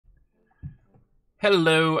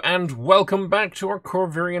Hello and welcome back to our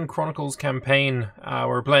Corvurian Chronicles campaign.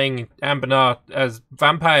 We're playing Anbennar as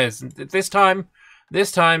vampires. This time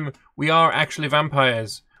we are actually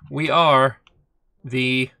vampires. We are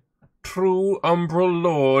the true Umbral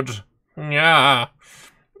Lord. Yeah.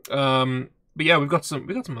 But yeah, we've got some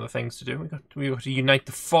other things to do. We got to unite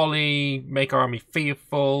the folly, make our army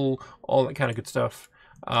fearful, all that kind of good stuff.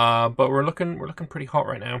 But we're looking pretty hot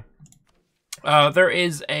right now. There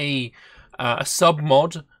is a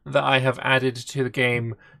sub-mod that I have added to the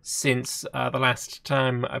game since the last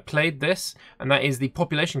time I played this, and that is the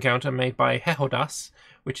population counter made by Hehodas,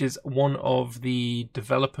 which is one of the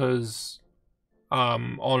developers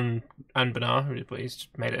on Anbennar. He's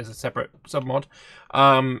made it as a separate sub-mod,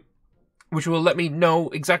 which will let me know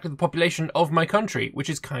exactly the population of my country, which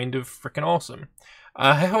is kind of freaking awesome.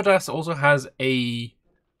 Hehodas also has a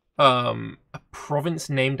province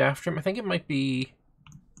named after him. I think it might be...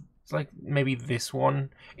 like maybe this one.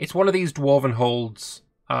 It's one of these dwarven holds.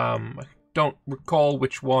 I don't recall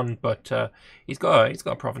which one, but he's got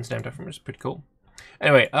a province named after him, which is pretty cool.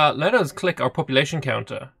 Anyway, let us click our population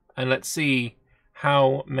counter and let's see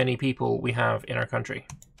how many people we have in our country.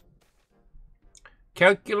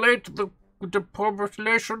 Calculate the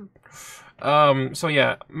population. So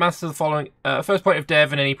yeah, maths of the following. First point of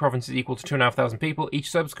dev in any province is equal to 2,500 people. Each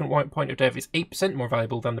subsequent point of dev is 8% more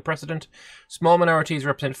valuable than the precedent. Small minorities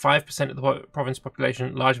represent 5% of the province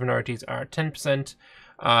population. Large minorities are 10%.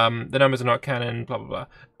 The numbers are not canon, blah, blah,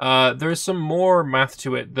 blah. There is some more math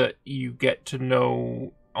to it that you get to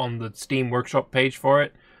know on the Steam Workshop page for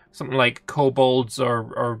it. Something like kobolds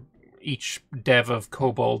or each dev of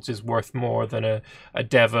kobolds is worth more than a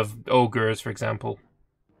dev of ogres, for example.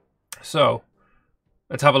 So,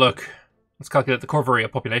 let's have a look. Let's calculate the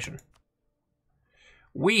Corvuria population.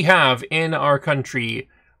 We have in our country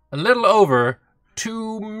a little over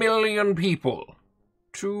 2 million people.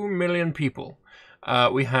 2 million people.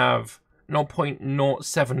 We have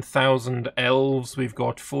 0.07 thousand elves. We've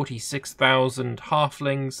got 46,000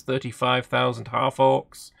 halflings, 35,000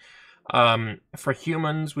 half-orcs. For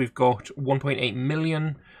humans, we've got 1.8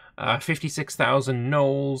 million, 56,000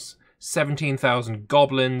 gnolls, 17,000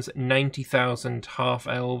 goblins, 90,000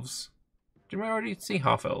 half-elves. Did we already see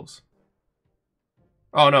half-elves?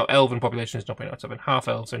 Oh no, elven population is 0.07.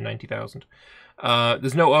 Half-elves are 90,000.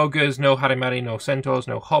 There's no ogres, no harimari, no centaurs,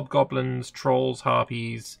 no hobgoblins, trolls,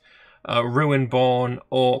 harpies, ruinborn,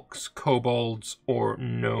 orcs, kobolds, or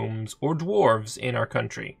gnomes, or dwarves in our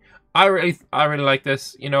country. I really like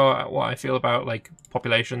this. You know what I feel about like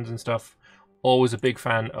populations and stuff. Always a big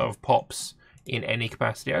fan of pops in any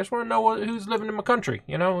capacity. I just want to know who's living in my country.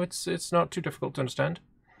 You know, it's not too difficult to understand.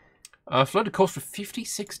 Flooded coast for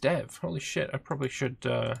 56 dev. Holy shit! I probably should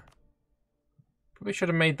have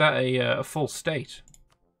made that a full state.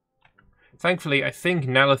 Thankfully, I think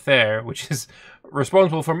Nalathair, which is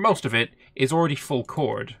responsible for most of it, is already full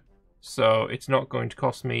cored, so it's not going to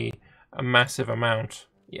cost me a massive amount.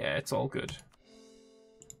 Yeah, it's all good.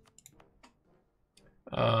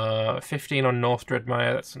 15 on North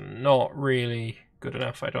Dreadmire. That's not really good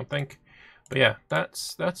enough, I don't think. But yeah,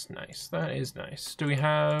 that's nice. That is nice. Do we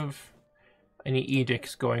have any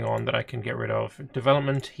edicts going on that I can get rid of?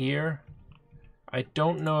 Development here. I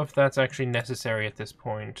don't know if that's actually necessary at this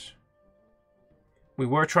point. We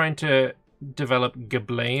were trying to develop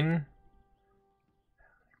Gablain.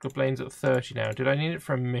 Gablain's at 30 now. Did I need it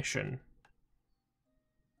for a mission?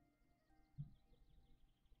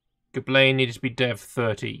 Gablain needed to be dev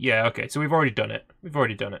 30. Yeah, okay, so we've already done it.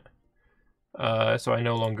 So I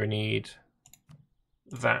no longer need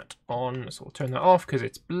that on. So we'll turn that off because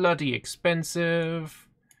it's bloody expensive.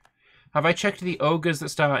 Have I checked the ogres that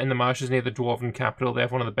start in the marshes near the Dwarven capital? They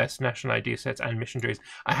have one of the best national idea sets and mission trees.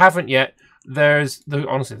 I haven't yet. Honestly,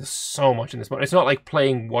 there's so much in this one. It's not like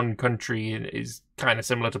playing one country is kind of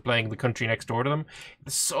similar to playing the country next door to them.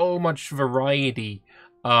 There's so much variety.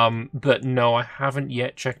 But no, I haven't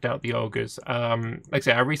yet checked out the ogres. Like I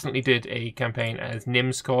say, I recently did a campaign as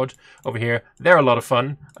Nimscod over here. They're a lot of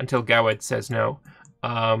fun until Gawed says no.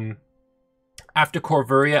 After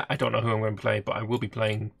Corvuria, I don't know who I'm going to play, but I will be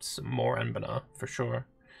playing some more Anbennar for sure.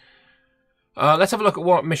 Let's have a look at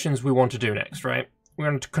what missions we want to do next, right? We're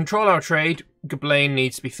going to control our trade. Gablain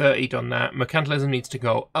needs to be 30, done that. Mercantilism needs to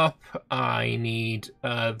go up. I need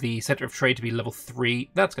the Center of Trade to be level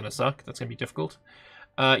 3. That's going to suck. That's going to be difficult.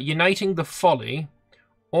 Uniting the Folly.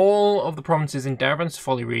 All of the provinces in Darvan's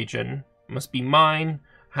Folly region must be mine,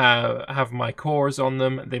 have my cores on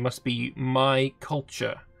them. They must be my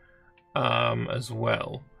culture as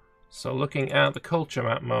well. So looking at the culture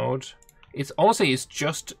map mode, it's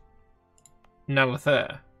just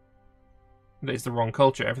Nalathair that is the wrong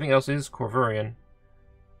culture. Everything else is Corvurian.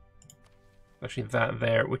 Actually, that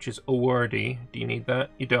there, which is Awardi. Do you need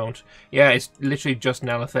that? You don't. Yeah, it's literally just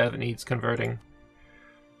Nalitha that needs converting.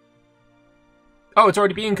 Oh, it's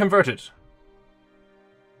already being converted.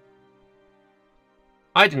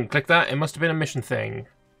 I didn't click that. It must have been a mission thing.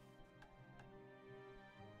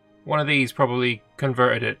 One of these probably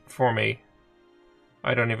converted it for me.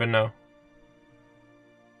 I don't even know.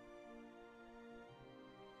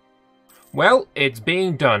 Well, it's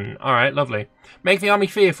being done. Alright, lovely. Make the army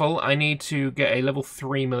fearful. I need to get a level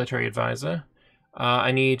 3 military advisor.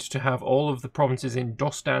 I need to have all of the provinces in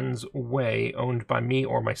Dostan's Way owned by me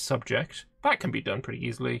or my subject. That can be done pretty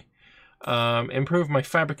easily. Improve my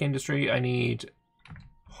fabric industry. I need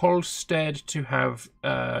Holstead to have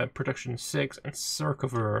production 6 and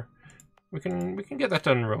Circovur. We can get that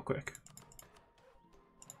done real quick.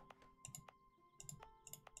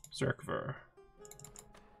 Circovur.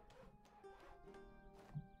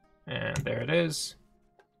 And there it is.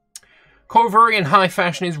 Corvurian high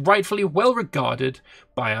fashion is rightfully well regarded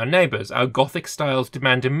by our neighbours. Our Gothic styles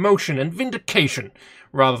demand emotion and vindication,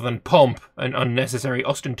 rather than pomp and unnecessary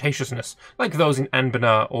ostentatiousness, like those in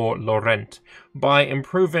Anbennar or Laurent. By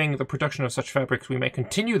improving the production of such fabrics, we may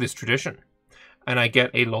continue this tradition. And I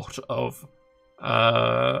get a lot of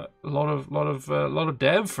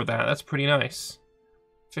dev for that. That's pretty nice.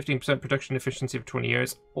 15% production efficiency for 20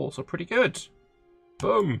 years, also pretty good.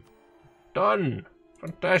 Boom. Done.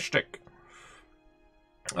 Fantastic.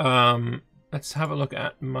 Let's have a look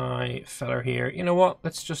at my fella here. You know what?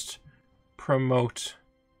 Let's just promote.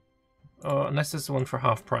 Oh, unless this is the one for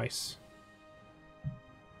half price.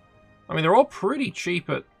 I mean, they're all pretty cheap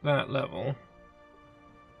at that level.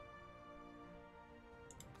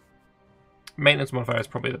 Maintenance modifier is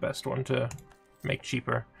probably the best one to make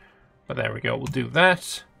cheaper. But there we go. We'll do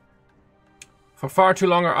that. For far too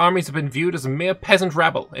long, our armies have been viewed as a mere peasant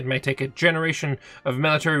rabble. It may take a generation of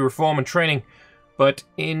military reform and training, but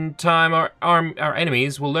in time our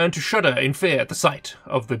enemies will learn to shudder in fear at the sight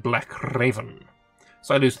of the Black Raven.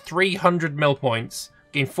 So I lose 300 mil points,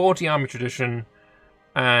 gain 40 army tradition,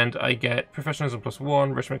 and I get professionalism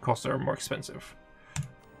 +1. Regiment costs are more expensive.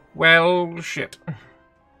 Well, shit.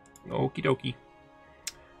 Okie dokie.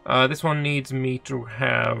 This one needs me to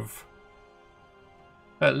have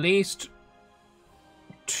at least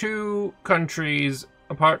 2 countries,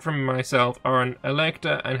 apart from myself, are an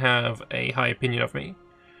elector and have a high opinion of me.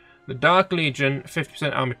 The Dark Legion,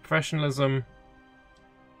 50% army professionalism.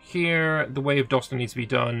 Here, the Way of Dostan needs to be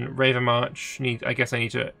done. Raven March, I guess I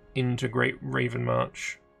need to integrate Raven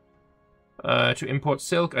March. To import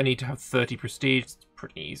silk, I need to have 30 prestige. It's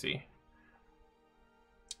pretty easy.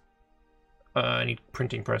 I need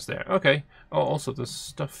printing press there. Okay. Oh, also there's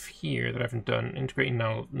stuff here that I haven't done. Integrating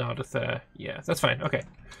Nardatha. Yeah, that's fine. Okay.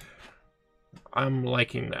 I'm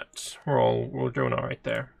liking that. We're doing all right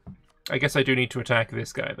there. I guess I do need to attack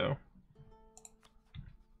this guy though,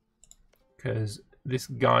 because this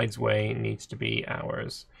guide's way needs to be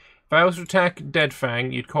ours. If I was to attack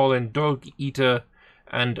Deadfang, you'd call in Dog Eater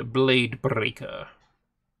and Blade Breaker.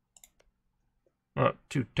 Not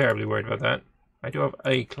too terribly worried about that. I do have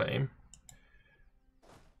a claim.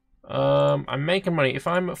 I'm making money. If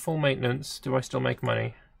I'm at full maintenance, do I still make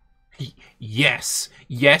money? Yes!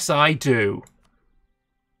 Yes, I do!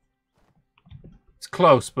 It's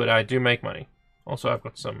close, but I do make money. Also, I've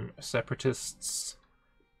got some separatists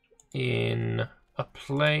in a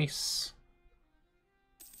place.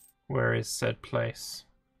 Where is said place?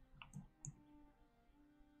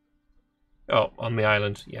 Oh, on the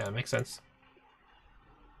island. Yeah, that makes sense.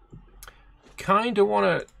 Kinda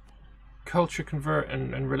wanna culture convert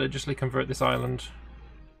and religiously convert this island.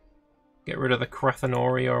 Get rid of the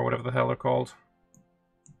Krathanori or whatever the hell they're called.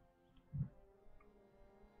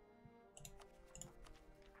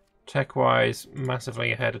 Tech-wise,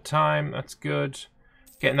 massively ahead of time. That's good.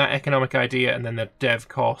 Getting that economic idea and then the dev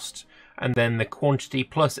cost. And then the quantity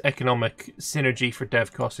plus economic synergy for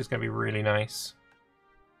dev cost is going to be really nice.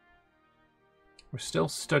 We're still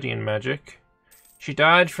studying magic. She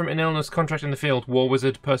died from an illness, contract in the field. War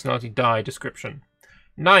wizard, personality, die, description.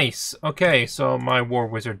 Nice! Okay, so my war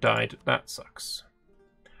wizard died. That sucks.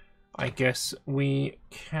 I guess we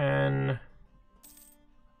can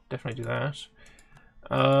definitely do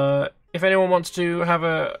that. If anyone wants to have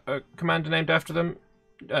a commander named after them,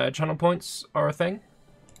 channel points are a thing.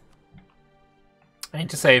 I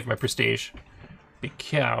need to save my prestige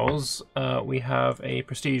because we have a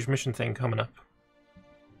prestige mission thing coming up.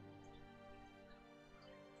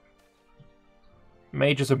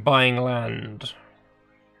 Mages are buying land.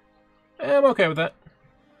 I'm okay with that.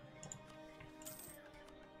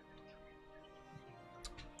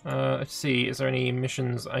 Let's see, is there any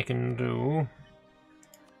missions I can do?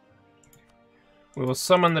 We will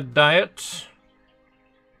summon the Diet.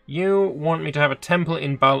 You want me to have a temple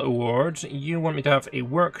in Bal-Award. You want me to have a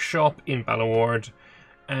workshop in Bal-Award.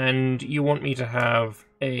 And you want me to have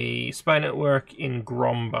a spy network in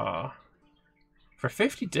Grombar. For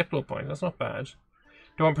 50 Diplo points, that's not bad. Do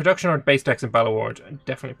you want production or base decks in Bal-Award?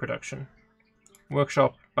 Definitely production.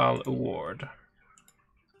 Workshop Bal-Award.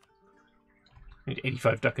 Need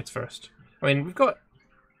 85 ducats first. I mean, we've got...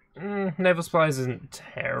 naval supplies isn't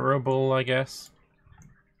terrible, I guess.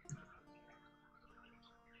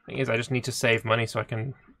 Thing is, I just need to save money so I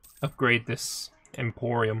can upgrade this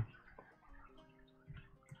Emporium.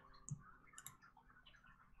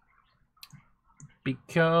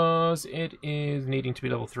 Because it is needing to be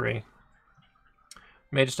level 3.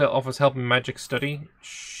 Magister offers help in magic study.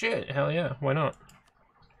 Shit, hell yeah, why not?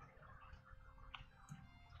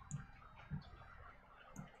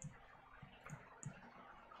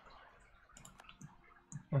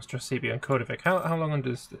 Master CB and Codific. How long on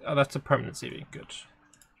does... Oh, that's a permanent CB. Good.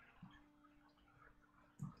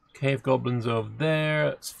 Cave goblins over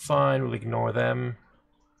there. That's fine. We'll ignore them.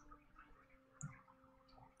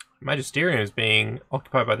 Magisterium is being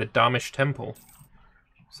occupied by the Damish Temple.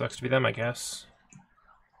 Sucks to be them, I guess.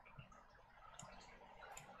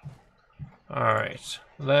 Alright.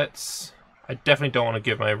 Let's... I definitely don't want to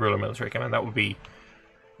give my ruler military command. That would be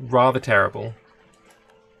rather terrible.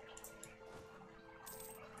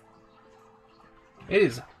 It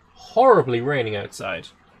is horribly raining outside.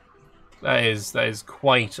 That is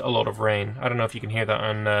quite a lot of rain. I don't know if you can hear that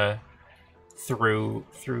on through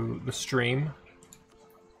the stream.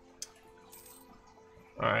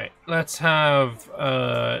 All right, let's have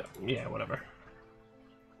yeah, whatever.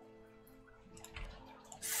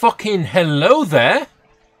 Fucking hello there.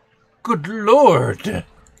 Good lord.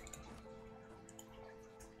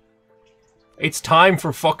 It's time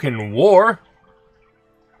for fucking war.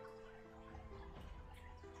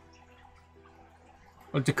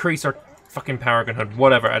 We'll decrease our fucking paragonhood.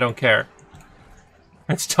 Whatever, I don't care.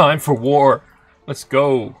 It's time for war. Let's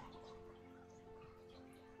go.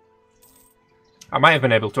 I might have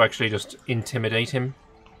been able to actually just intimidate him.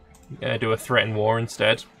 Do a threaten war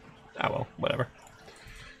instead. Ah well, whatever.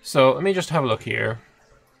 So, let me just have a look here.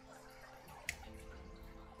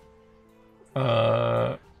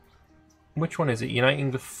 Which one is it?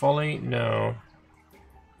 Uniting the Folly? No.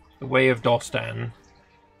 The Way of Dostan.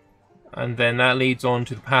 And then that leads on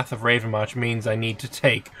to the Path of Ravenmarch, means I need to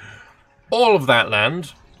take all of that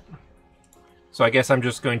land. So I guess I'm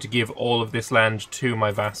just going to give all of this land to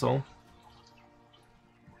my vassal.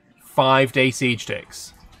 5-day siege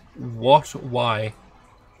ticks. What? Why?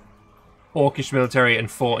 Orcish military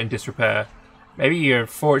and fort in disrepair. Maybe your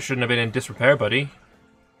fort shouldn't have been in disrepair, buddy.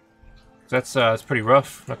 That's pretty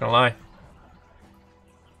rough, not gonna lie.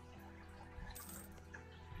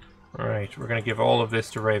 Alright, we're going to give all of this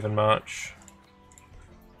to Ravenmarch.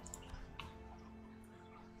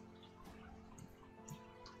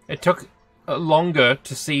 It took longer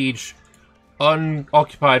to siege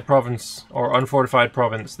unoccupied province, or unfortified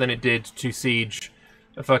province, than it did to siege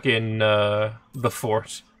a fucking, the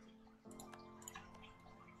fort.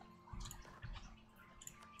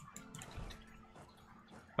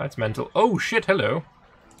 That's mental. Oh shit, hello.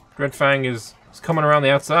 Dreadfang is coming around the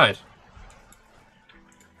outside.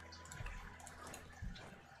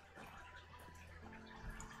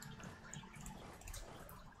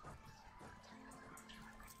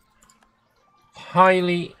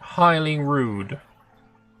 Highly, highly rude.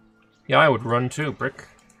 Yeah, I would run too, Brick.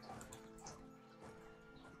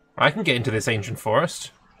 I can get into this ancient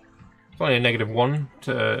forest. It's only a -1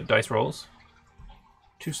 to dice rolls.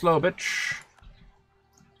 Too slow, bitch.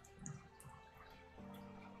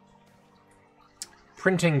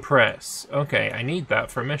 Printing press. Okay, I need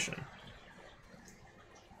that for a mission.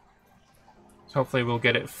 So hopefully we'll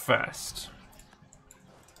get it fast.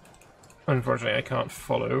 Unfortunately, I can't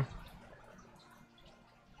follow.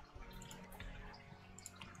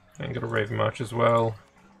 And got a Ravenmarch as well.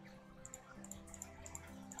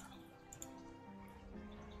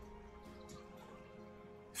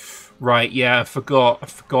 Right, yeah, I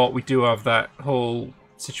forgot we do have that whole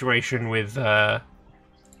situation with a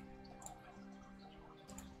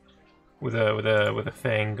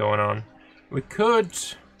thing going on. We could...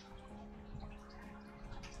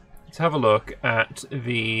 Let's have a look at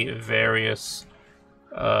the various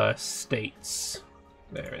states.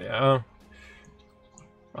 There they are.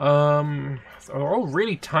 They're all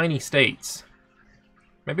really tiny states.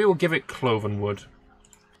 Maybe we'll give it Clovenwood.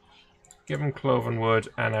 Give him Clovenwood,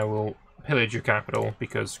 and I will pillage your capital,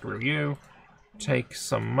 because screw you. Take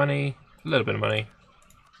some money. A little bit of money.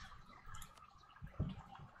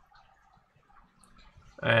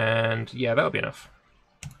 And yeah, that'll be enough.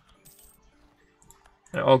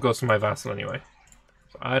 And it all goes to my vassal anyway.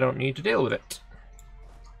 So I don't need to deal with it.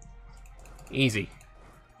 Easy.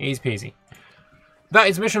 Easy peasy. That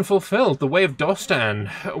is mission fulfilled. The Way of Dostan.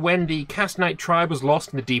 When the Castnite tribe was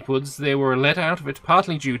lost in the deep woods, they were let out of it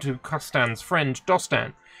partly due to Castan's friend,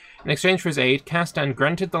 Dostan. In exchange for his aid, Castan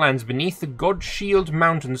granted the lands beneath the God Shield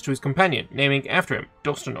Mountains to his companion, naming after him,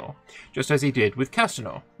 Dostanor, just as he did with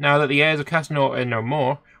Castanor. Now that the heirs of Castanor are no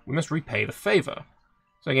more, we must repay the favour.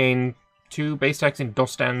 So again, 2 base tax in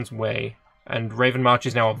Dostan's way, and Raven March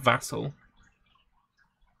is now a vassal,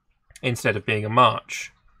 instead of being a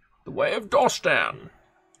march. The Way of Dostan.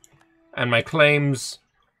 And my claims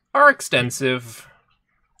are extensive.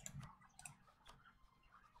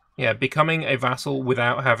 Yeah, becoming a vassal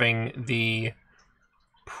without having the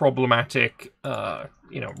problematic,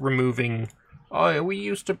 removing, oh, we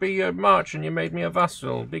used to be a march and you made me a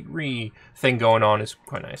vassal, big re thing going on is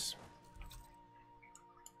quite nice.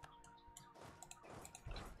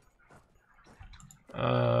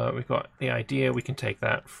 We've got the idea, we can take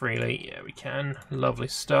that freely. Yeah, we can. Lovely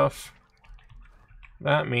stuff.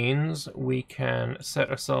 That means we can set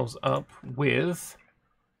ourselves up with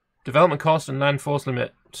development cost and land force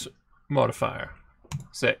limit modifier.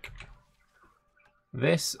 Sick.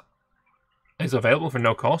 This is available for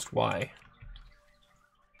no cost. Why?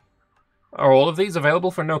 Are all of these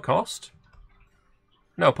available for no cost?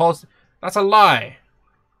 No, pause. That's a lie.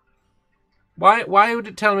 Why would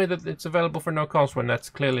it tell me that it's available for no cost when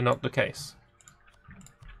that's clearly not the case?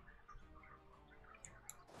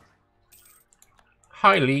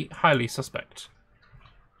 Highly, highly suspect.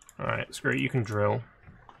 Alright, screw it, you can drill.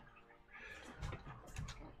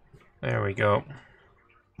 There we go.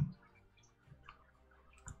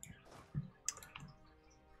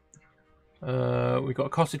 We've got a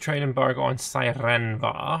costly trade embargo on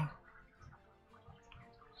Sirenvar.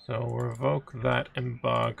 So we'll revoke that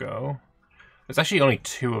embargo. There's actually only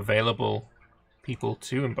 2 available people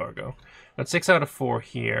to embargo. Got 6 out of 4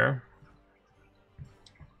 here.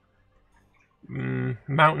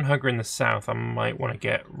 Mountain Hugger in the south I might want to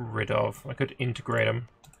get rid of. I could integrate him.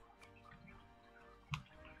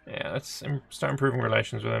 Yeah, let's start improving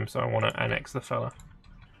relations with him, so I want to annex the fella.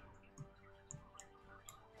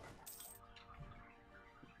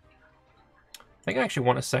 I think I actually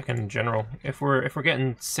want a second general. If we're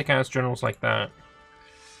getting sick-ass generals like that.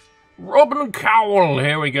 Robin Cowell,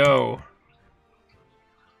 here we go.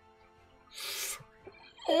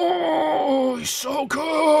 Oh, he's so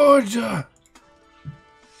good.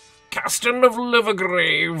 Castan of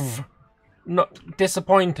Livergrave. Not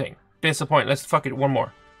disappointing. Disappointing. Let's fuck it. One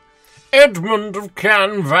more. Edmund of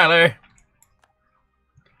Can Valley.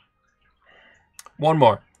 One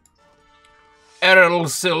more. Errol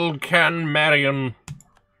Silcan Marion.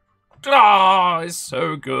 Ah, it's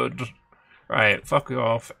so good. Right, fuck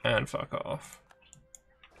off and fuck off.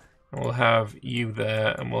 And we'll have you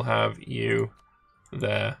there, and we'll have you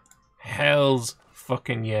there. Hell's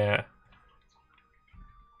fucking yeah.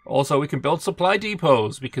 Also, we can build supply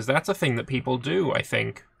depots, because that's a thing that people do, I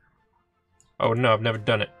think. Oh no, I've never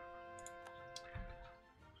done it.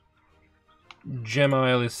 Gem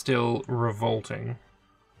Isle is still revolting.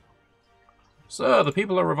 Sir, the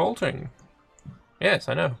people are revolting. Yes,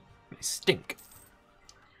 I know. They stink.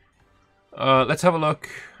 Let's have a look.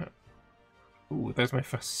 Ooh, there's my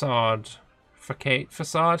facade.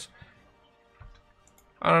 Facade?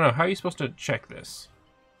 I don't know. How are you supposed to check this?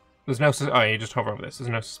 There's no... Oh, you just hover over this. There's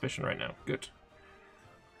no suspicion right now. Good.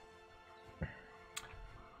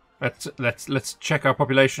 Let's check our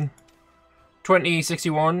population.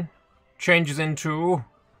 2061 changes into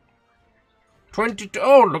 22.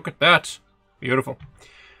 Oh, look at that. Beautiful.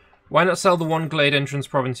 Why not sell the one Glade Entrance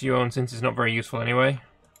province you own, since it's not very useful anyway?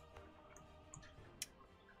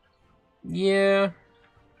 Yeah,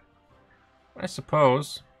 I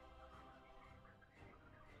suppose.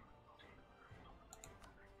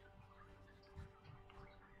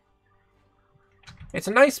 It's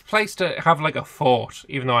a nice place to have, like, a fort,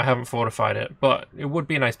 even though I haven't fortified it, but it would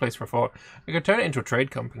be a nice place for a fort. I could turn it into a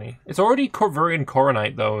trade company. It's already Corvurian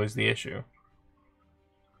Coronite, though, is the issue.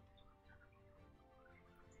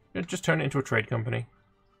 Just turn it into a trade company.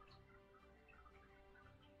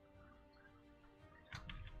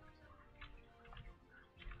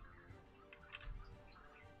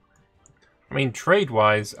 I mean,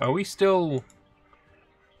 trade-wise, are we still...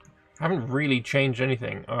 haven't really changed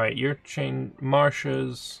anything. Alright, you're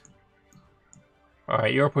marshes.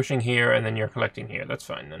 Alright, you're pushing here, and then you're collecting here. That's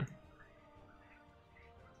fine, then.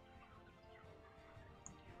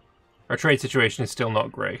 Our trade situation is still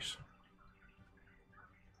not great.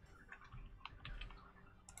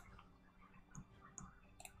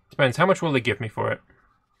 Depends. How much will they give me for it?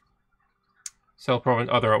 Sell province.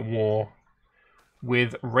 Oh, they're at war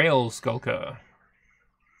with Rail Skulker.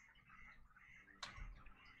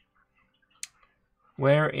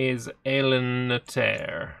 Where is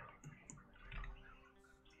Elenter?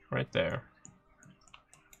 Right there.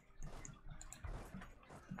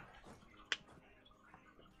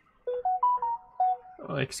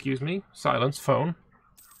 Oh, excuse me. Silence. Phone.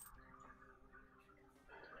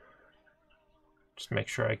 Just make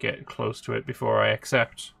sure I get close to it before I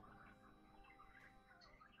accept.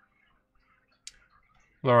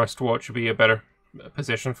 Laura Stewart should be a better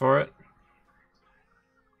position for it.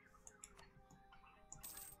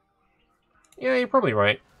 Yeah, you're probably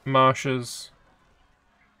right. Marshes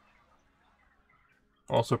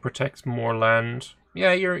also protects more land.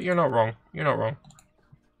 Yeah, you're not wrong. You're not wrong.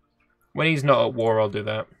 When he's not at war, I'll do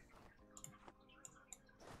that.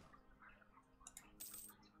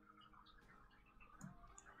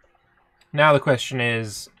 Now the question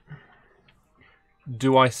is,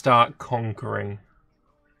 do I start conquering?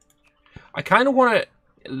 I kind of want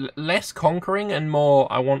less conquering and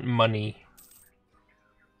more, I want money.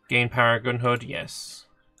 Gain paragonhood, yes.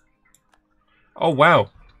 Oh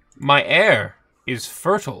wow, my heir is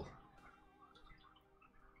fertile.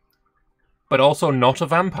 But also not a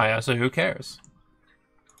vampire, so who cares?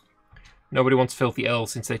 Nobody wants filthy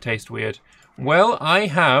elves since they taste weird. Well, I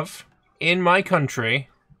have, in my country,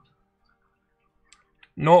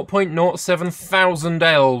 0.07 thousand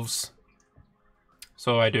elves.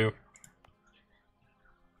 So I do.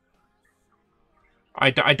 I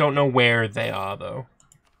don't know where they are, though.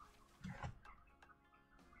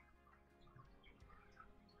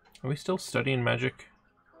 Are we still studying magic?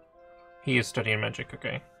 He is studying magic,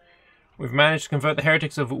 okay. We've managed to convert the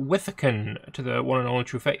heretics of Withaken to the one and only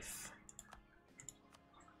true faith.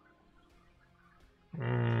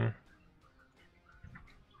 I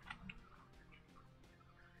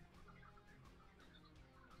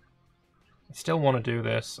still want to do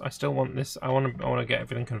this. I still want this. I want to get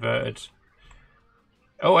everything converted.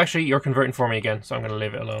 Oh, actually, you're converting for me again, so I'm going to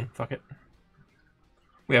leave it alone. Fuck it.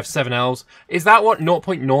 We have 7 elves. Is that what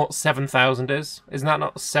 0.07 thousand is? Isn't that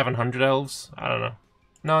not 700 elves? I don't know.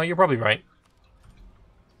 No, you're probably right.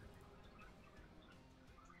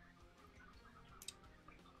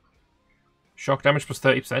 Shock damage plus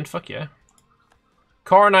 30%? Fuck yeah.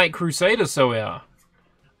 Coronite Crusaders, so we are.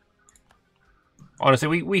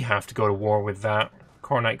 Honestly, we have to go to war with that.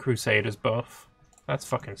 Coronite Crusaders buff. That's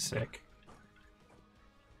fucking sick.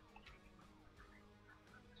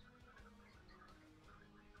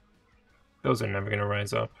 Those are never going to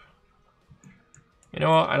rise up. You know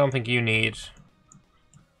what? I don't think you need...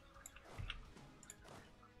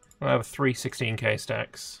 I have 3 16k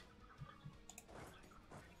stacks.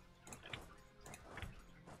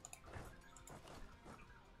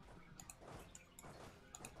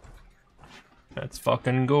 Let's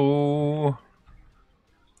fucking go.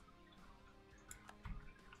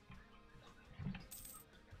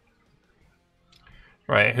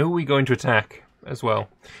 Right, who are we going to attack as well?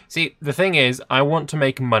 See, the thing is, I want to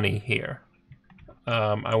make money here.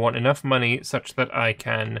 I want enough money such that I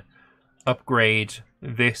can upgrade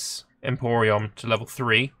this Emporium to level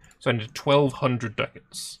 3. So I need 1,200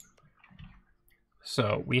 ducats.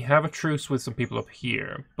 So we have a truce with some people up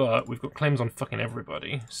here, but we've got claims on fucking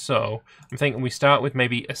everybody. So I'm thinking we start with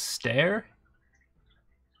maybe a stair.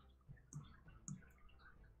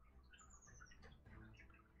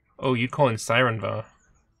 Oh, you'd call in Sirenvar.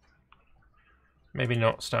 Maybe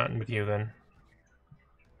not starting with you then.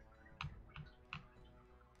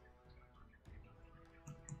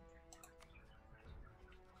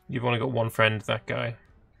 You've only got one friend, that guy.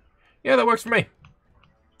 Yeah, that works for me.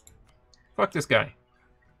 Fuck this guy.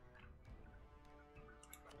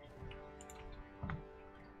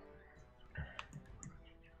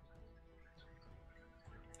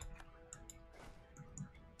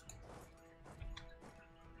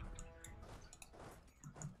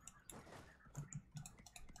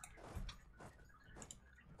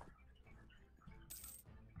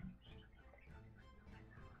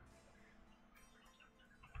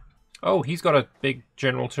 Oh, he's got a big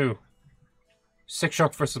general too. 6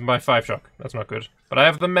 shock versus my 5 shock. That's not good. But I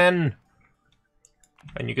have the men!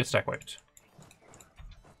 And you get stack wiped.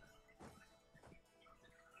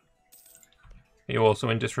 Are you also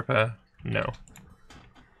in disrepair? No.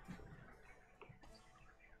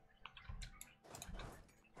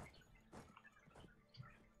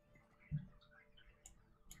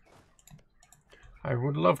 I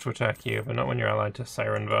would love to attack you, but not when you're allied to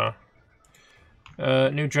Sirenvar.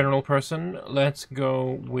 New general person. Let's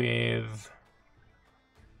go with...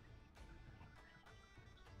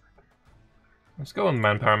 Let's go on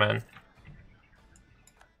Manpower Man.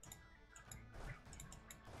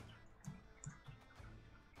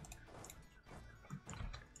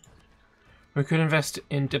 We could invest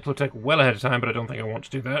in Diplotech well ahead of time, but I don't think I want to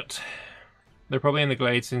do that. They're probably in the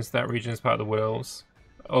Glade since that region is part of the Wood Elves.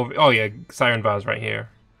 Oh yeah, Siren Vase right here.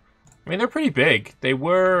 I mean, they're pretty big. They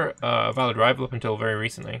were a valid rival up until very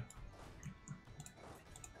recently.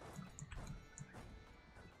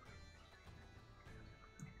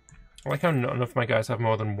 I like how not enough of my guys have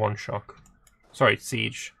more than one shock. Sorry,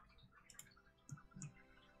 siege.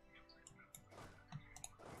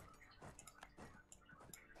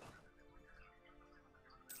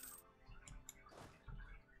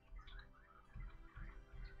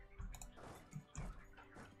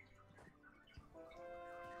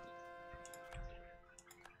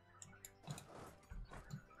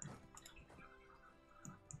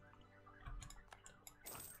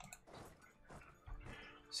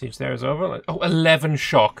 Siege there is over. Oh, 11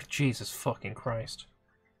 shock. Jesus fucking Christ.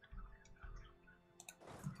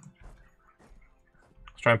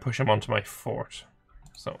 Let's try and push him onto my fort.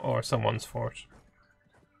 Or someone's fort.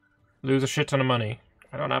 Lose a shit ton of money.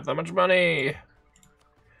 I don't have that much money.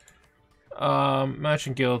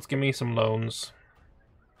 Merchant guilds, give me some loans.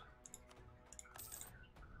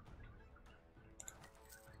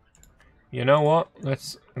 You know what?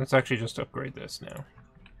 Let's actually just upgrade this now.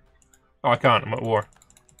 Oh, I can't. I'm at war.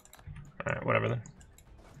 Alright, whatever then.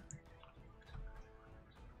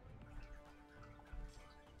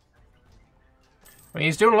 I mean,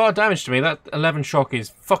 he's doing a lot of damage to me. That 11 shock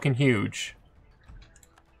is fucking huge.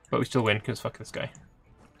 But we still win, because fuck this guy.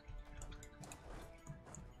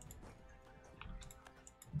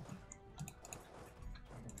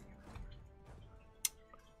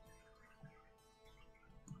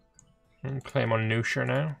 And claim on Nusher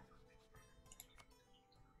now.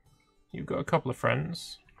 You've got a couple of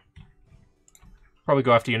friends. Probably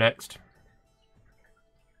go after you next.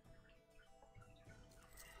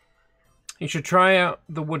 You should try out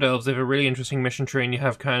the Wood Elves. They have a really interesting mission tree, and you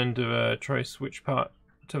have kind of a choice which part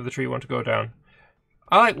of the tree you want to go down.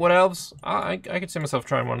 I like Wood Elves. I could see myself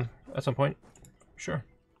trying one at some point. Sure.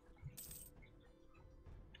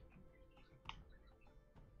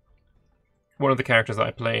 One of the characters that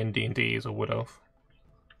I play in D&D is a Wood Elf.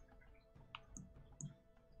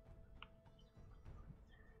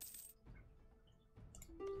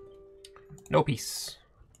 No peace.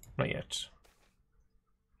 Not yet.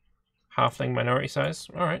 Halfling minority size.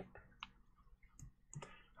 Alright.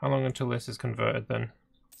 How long until this is converted then?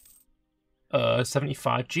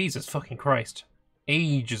 75. Jesus fucking Christ.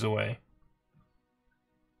 Ages away.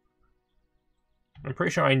 I'm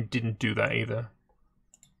pretty sure I didn't do that either.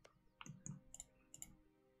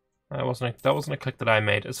 That wasn't a click that I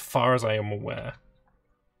made, as far as I am aware.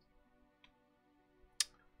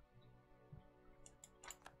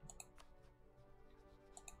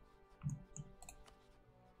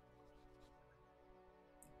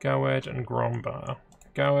 Gowed and Grombar.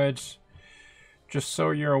 Gowed, just so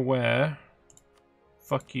you're aware,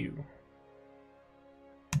 fuck you.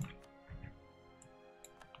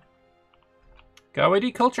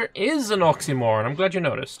 Gowedy culture is an oxymoron. I'm glad you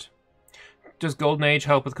noticed. Does Golden Age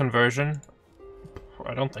help with conversion?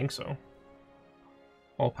 I don't think so.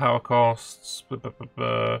 All power costs.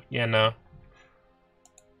 Yeah, no.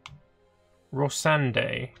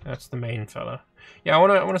 Rosande. That's the main fella. Yeah,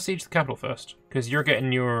 I wanna siege the capital first, because you're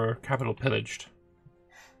getting your capital pillaged.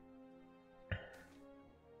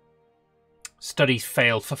 Studies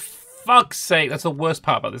failed. For fuck's sake, that's the worst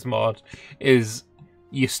part about this mod, is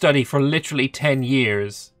you study for literally 10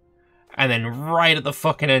 years, and then right at the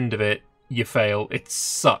fucking end of it, you fail. It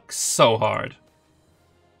sucks so hard.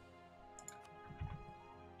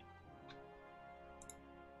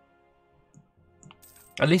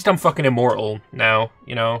 At least I'm fucking immortal now,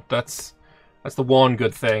 you know, that's the one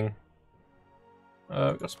good thing.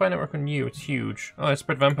 Got spy network on you, it's huge. Oh, I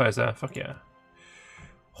spread vampires there, fuck yeah.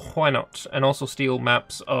 Why not? And also steal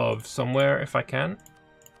maps of somewhere if I can.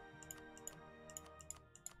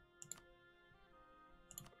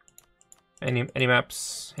 Any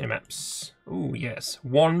maps? Any maps? Ooh, yes.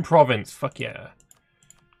 One province, fuck yeah.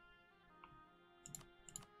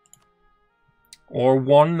 Or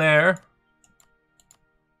one there.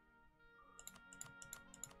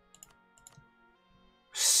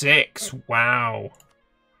 Six, wow.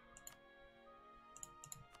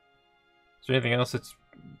 Is there anything else that's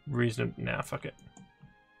reasonable? Nah, fuck it.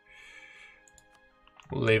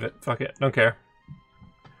 We'll leave it, fuck it, don't care.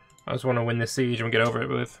 I just want to win this siege and get over it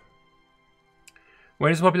with. Where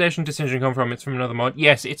does the population decision come from? It's from another mod.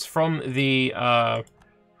 Yes, it's from the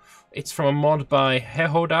it's from a mod by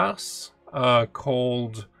Hehodas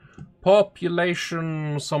called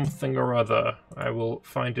Population something or other. I will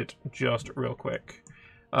find it just real quick.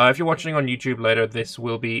 If you're watching on YouTube later, this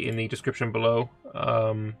will be in the description below.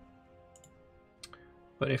 But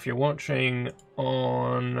if you're watching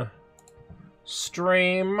on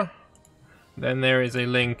stream, then there is a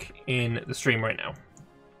link in the stream right now.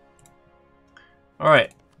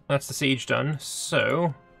 Alright, that's the siege done.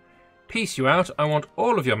 So, peace you out. I want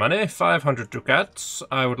all of your money, 500 ducats.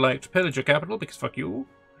 I would like to pillage your capital, because fuck you.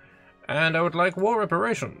 And I would like war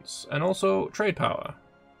reparations, and also trade power.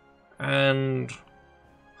 And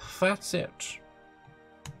that's it.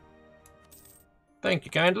 Thank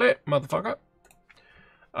you kindly, motherfucker.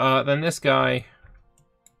 Then this guy...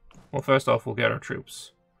 Well, first off, we'll get our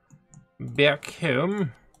troops back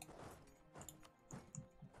home.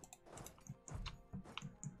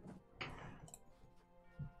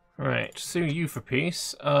 Right, sue you for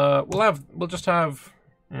peace. We'll just have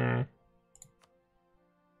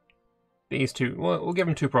these two. We'll give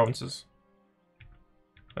them 2 provinces.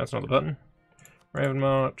 That's not the button. Raven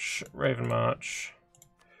March, Raven March.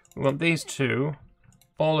 We want these 2.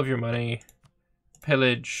 All of your money.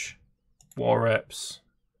 Pillage. War reps.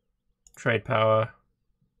 Trade power.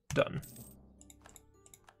 Done.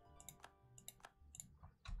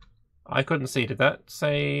 I couldn't see. Did that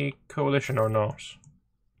say coalition or not?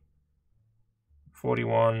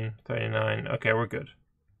 41, 39. Okay, we're good.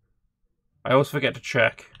 I always forget to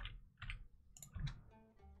check.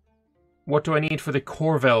 What do I need for the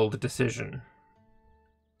Corveld decision?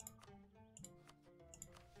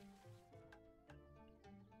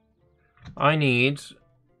 I need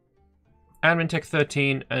admin tech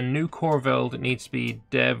 13, and new Corveld needs to be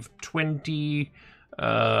dev 20,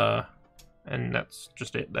 and that's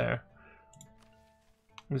just it there.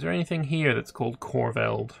 Is there anything here that's called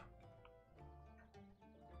Corveld?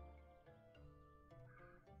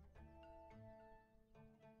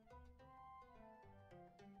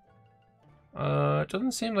 It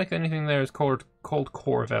doesn't seem like anything there is called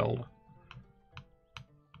Corveld.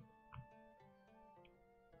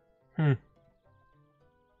 Okie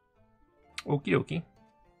dokie.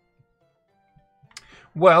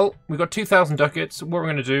 Well, we've got 2,000 ducats. What we're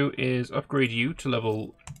going to do is upgrade you to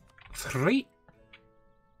level 3.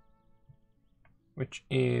 Which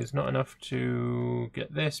is not enough to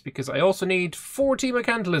get this, because I also need 40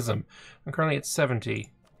 mercantilism. I'm currently at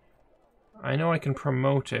 70. I know I can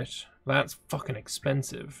promote it. That's fucking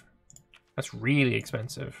expensive. That's really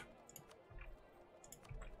expensive.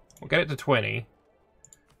 We'll get it to 20.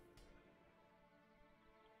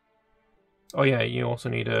 Oh yeah, you also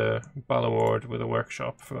need a Ballaward with a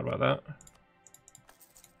workshop. Forgot about that.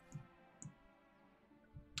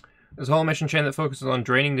 There's a whole mission chain that focuses on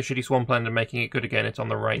draining the shitty swampland and making it good again. It's on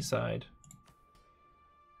the right side.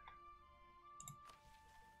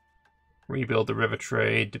 Rebuild the river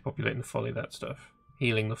trade, depopulating the folly, that stuff.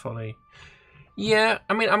 Healing the folly. Yeah,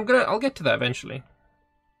 I mean, I'll get to that eventually.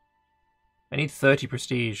 I need 30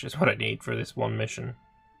 prestige is what I need for this one mission.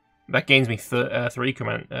 That gains me 3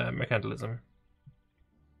 mercantilism.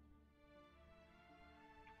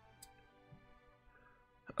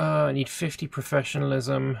 I need 50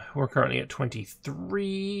 professionalism. We're currently at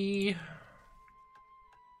 23.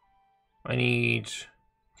 I need...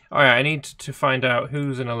 Oh yeah, I need to find out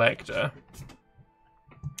who's an elector.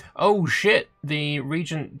 Oh shit, the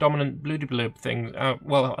Regent Dominant Bloody-Bloob thing.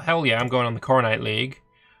 Well, hell yeah, I'm going on the Coronite League.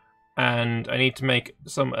 And I need to make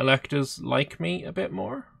some electors like me a bit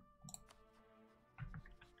more.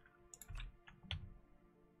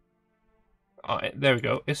 There we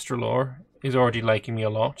go. Istralor is already liking me a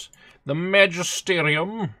lot. The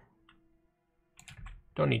Magisterium.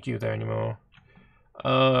 Don't need you there anymore.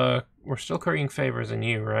 We're still currying favors in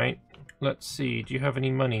you, right? Let's see. Do you have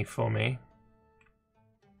any money for me?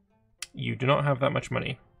 You do not have that much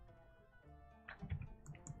money.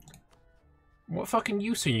 What fucking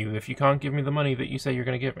use are you if you can't give me the money that you say you're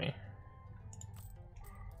going to give me?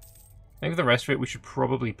 I think for the rest of it, we should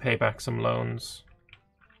probably pay back some loans.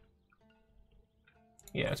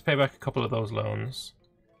 Yeah, let's pay back a couple of those loans.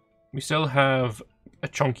 We still have a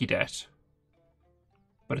chunky debt.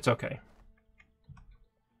 But it's okay.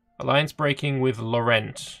 Alliance breaking with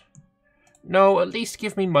Laurent. No, at least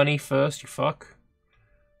give me money first, you fuck.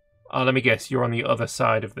 Let me guess, you're on the other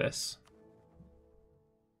side of this.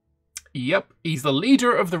 Yep, he's the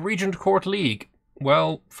leader of the Regent Court League.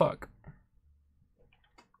 Well, fuck.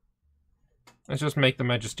 Let's just make the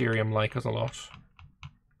Magisterium like us a lot.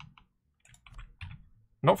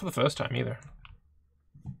 Not for the first time, either.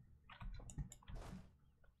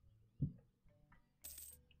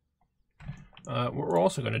 What we're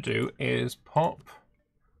also going to do is pop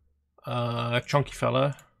Chunky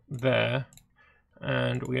Fella there,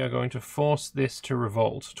 And we are going to force this to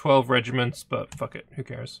revolt. 12 regiments, but fuck it, who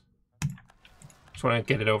cares? Just want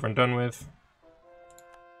to get it over and done with.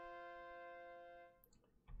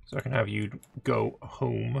 So I can have you go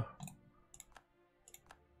home.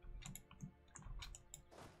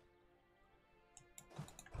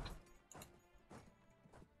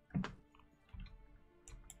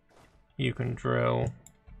 You can drill.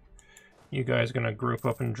 You guys are gonna group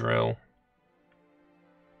up and drill.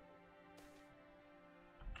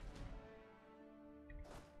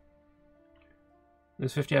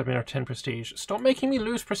 There's 50 admin or 10 prestige. Stop making me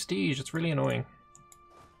lose prestige, it's really annoying.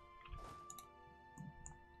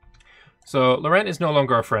 So, Laurent is no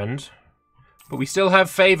longer our friend, but we still have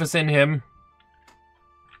favors in him.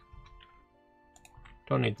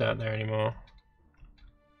 Don't need that there anymore.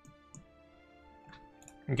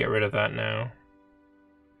 And get rid of that now.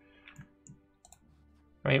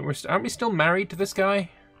 Right, aren't we still married to this guy?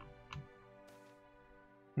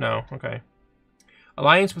 No, okay.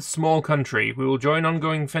 Alliance with small country. We will join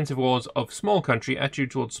ongoing offensive wars of small country.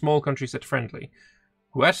 Attitude towards small country set friendly.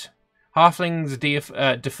 What? Halflings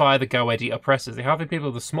defy the Gawedi oppressors. The halfling people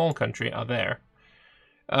of the small country are there.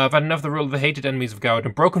 I've had enough of the rule of the hated enemies of Gawed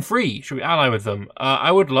and broken free. Should we ally with them?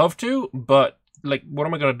 I would love to, but, like, what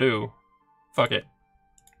am I gonna do? Fuck it.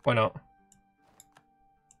 Why not?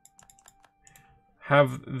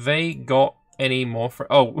 Have they got any more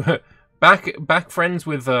oh, back friends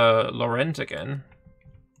with Laurent again.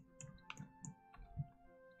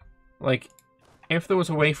 Like, if there was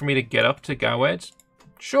a way for me to get up to Gawed,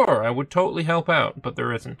 sure, I would totally help out, but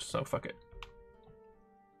there isn't, so fuck it.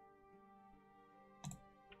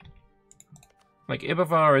 Like,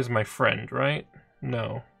 Ibavar is my friend, right?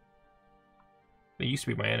 No. They used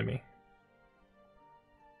to be my enemy.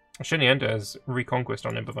 Shinienda has Reconquest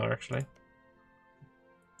on Ibavar, actually.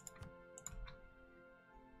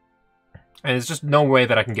 And there's just no way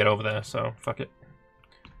that I can get over there, so fuck it.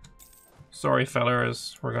 Sorry,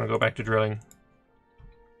 fellas, we're gonna go back to drilling.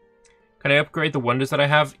 Can I upgrade the wonders that I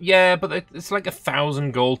have? Yeah, but it's like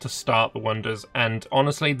 1,000 gold to start the wonders, and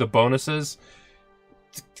honestly, the bonuses,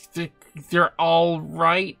 they're all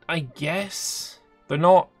right, I guess. They're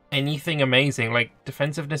not anything amazing. Like,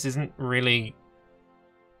 defensiveness isn't really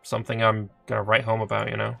something I'm gonna write home about,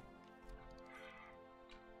 you know?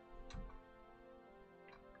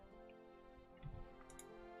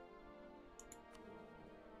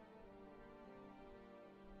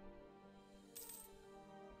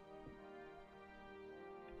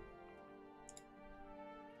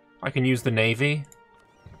 I can use the Navy.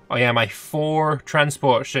 Oh yeah, my 4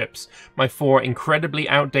 transport ships. My 4 incredibly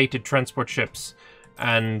outdated transport ships.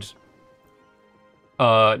 And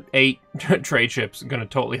 8 trade ships are going to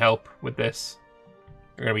totally help with this.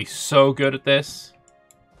 They're going to be so good at this.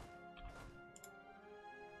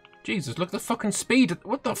 Jesus, look at the fucking speed.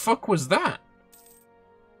 What the fuck was that?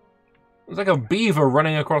 It was like a beaver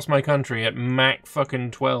running across my country at Mach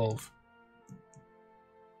fucking 12.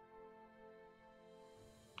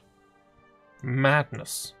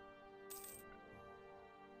 Madness.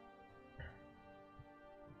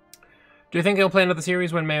 Do you think he'll play another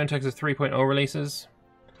series when Mayo and Texas 3.0 releases?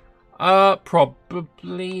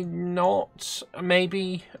 Probably not.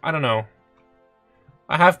 Maybe. I don't know.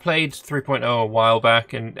 I have played 3.0 a while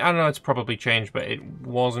back, and I don't know, it's probably changed, but it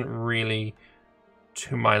wasn't really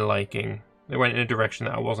to my liking. They went in a direction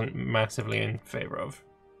that I wasn't massively in favor of.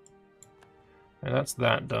 And that's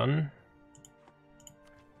that done.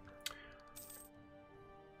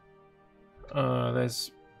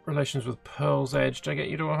 There's relations with Pearl's Edge. Did I get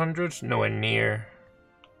you to 100? Nowhere near.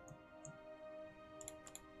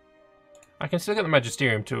 I can still get the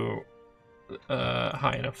Magisterium to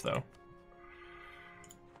high enough, though.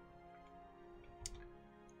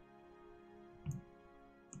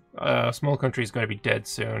 Small country is going to be dead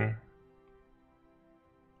soon.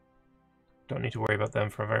 Don't need to worry about them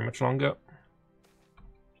for very much longer.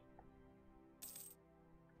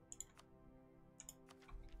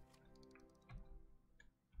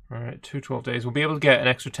 Alright, 12 days. We'll be able to get an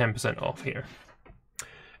extra 10% off here.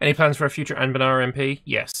 Any plans for a future Anbennar MP?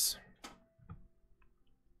 Yes.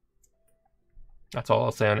 That's all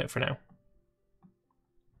I'll say on it for now.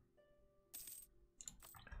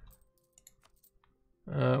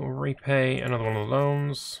 We'll repay another one of the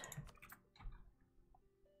loans.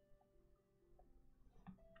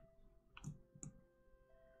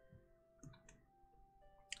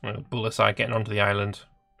 Bullisai getting onto the island.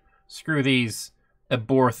 Screw these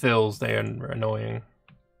Aborthils, they are annoying.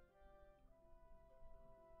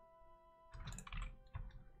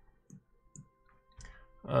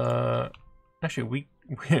 Actually,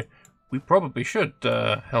 we probably should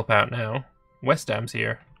help out now. West Ham's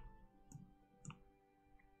here.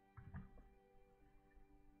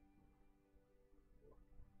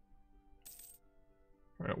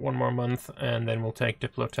 one more month, and then we'll take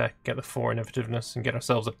Diplotech, get the 4 innovativeness, and get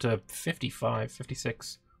ourselves up to 55,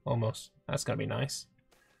 56, almost. That's going to be nice.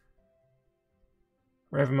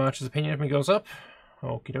 Revermarch's opinion of me goes up.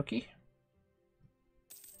 Okie dokie.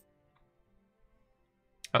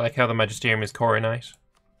 I like how the Magisterium is Coronite.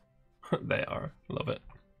 They are. Love it.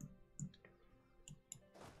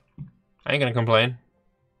 I ain't gonna complain.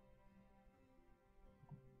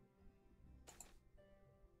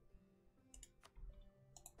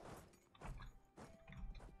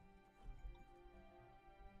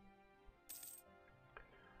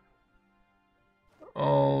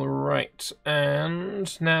 Alright,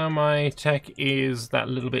 and now my tech is that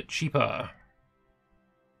little bit cheaper.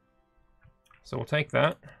 So we'll take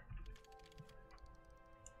that.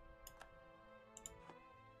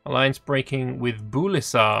 Alliance breaking with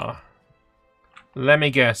Bulisar. Let me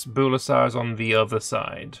guess, Bulisar's on the other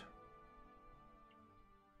side.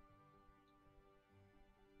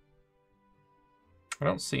 I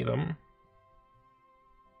don't see them.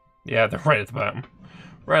 Yeah, they're right at the bottom.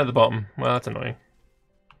 Right at the bottom. Well, that's annoying.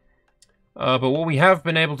 But what we have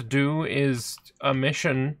been able to do is a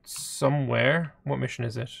mission somewhere. What mission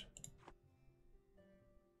is it?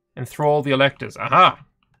 Enthrall the electors. Aha!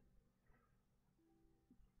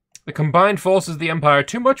 The combined forces of the Empire are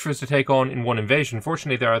too much for us to take on in one invasion.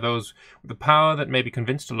 Fortunately, there are those with the power that may be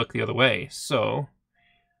convinced to look the other way. So,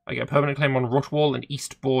 I get a permanent claim on Rutwall and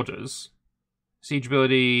East Borders. Siege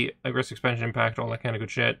ability, aggressive expansion impact, all that kind of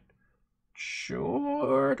good shit.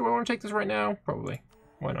 Sure. Do I want to take this right now? Probably.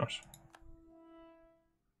 Why not?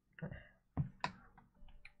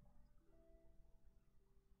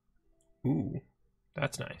 Ooh,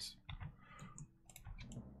 that's nice.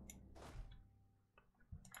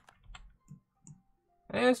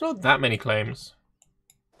 It's not that many claims.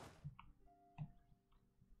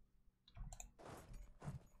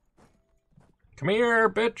 Come here,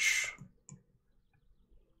 bitch.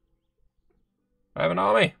 I have an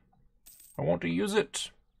army. I want to use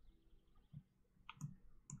it.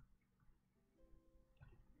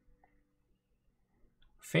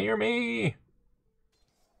 Fear me.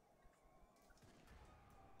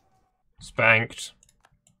 Spanked.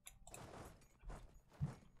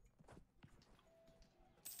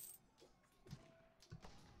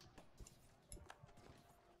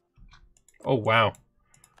 Oh, wow.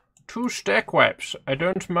 2 stack wipes. I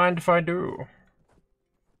don't mind if I do.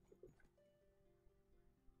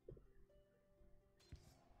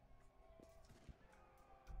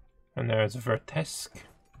 And there's Vertesque.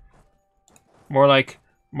 More like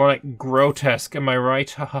grotesque, am I right?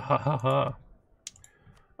 Ha ha ha ha ha.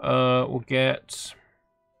 We'll get...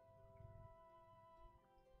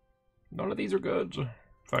 None of these are good.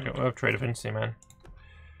 Fuck it, we'll have Trade of Incy, man.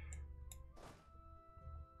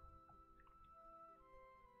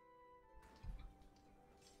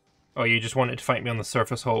 Oh, you just wanted to fight me on the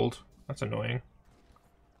surface hold? That's annoying.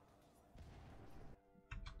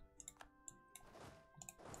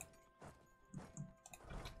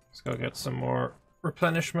 Let's go get some more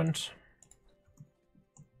replenishment.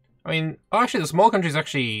 I mean, actually the small country's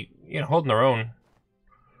actually, you know, holding their own.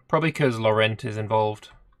 Probably because Laurent is involved.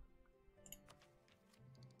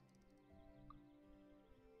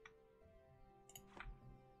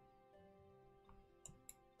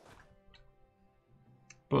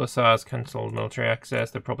 Bulisar's cancelled military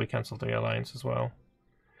access. They probably cancelled the alliance as well.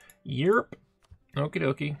 Yerp. Okie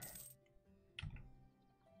dokie.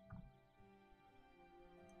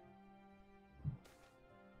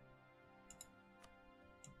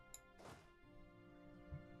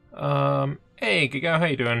 Hey, Giga, how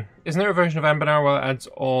you doing? Isn't there a version of Anbennar where it adds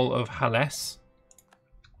all of Haless?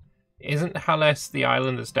 Isn't Haless the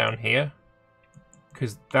island that's down here?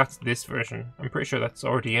 Because that's this version. I'm pretty sure that's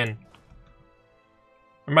already in.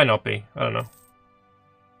 It might not be. I don't know.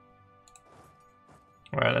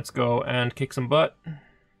 Alright, let's go and kick some butt.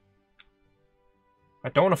 I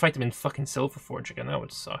don't want to fight them in fucking Silverforge again. That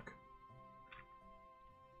would suck.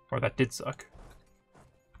 Or that did suck.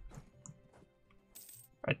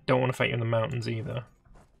 I don't want to fight you in the mountains either.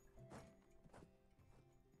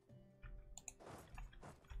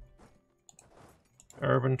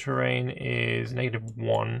 Urban terrain is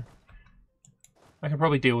 -1. I can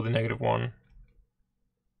probably deal with a -1.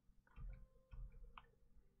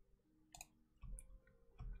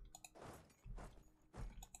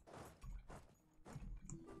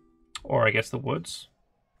 Or I guess the woods.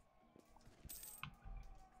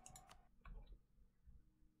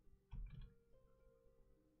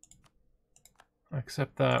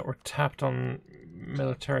 Except that we're tapped on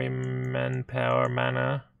military manpower,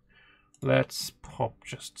 mana. Let's pop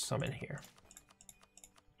just some in here.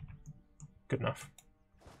 Good enough.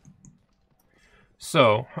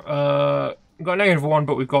 So, we've got -1,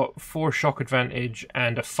 but we've got 4 shock advantage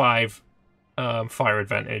and a 5 fire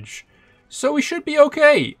advantage. So we should be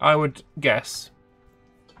okay, I would guess.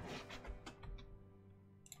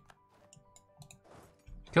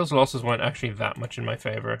 Kills losses weren't actually that much in my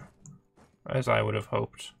favor, as I would have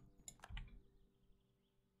hoped.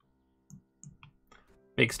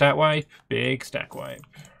 Big stat wipe, big stack wipe.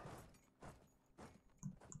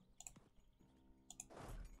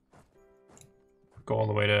 Go all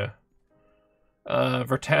the way to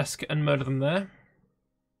Vertesk and murder them there.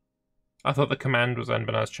 I thought the command was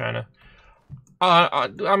Anbennar's China.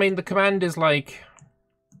 I mean, the command is like...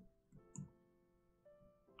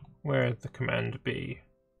 Where'd the command be?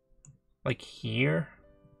 Like here?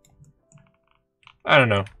 I don't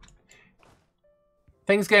know.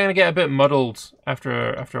 Things gonna get a bit muddled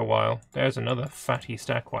after a while. There's another fatty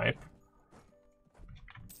stack wipe.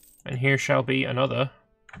 And here shall be another.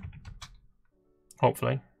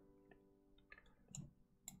 Hopefully.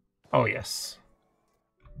 Oh yes.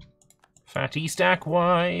 Fatty stack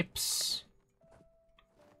wipes.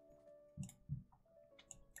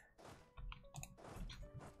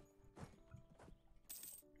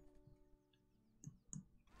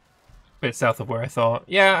 Bit south of where I thought.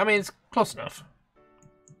 Yeah, I mean, it's close enough.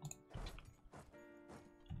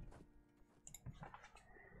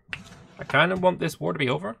 I kind of want this war to be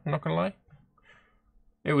over, I'm not gonna lie.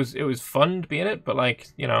 It was fun to be in it, but like,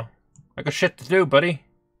 you know, I got shit to do, buddy.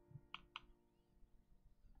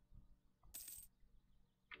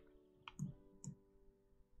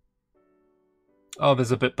 Oh,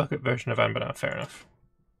 there's a bit bucket version of Anbennar, fair enough.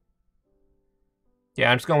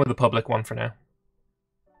 Yeah, I'm just going with the public one for now.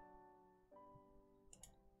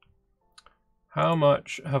 How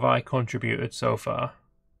much have I contributed so far?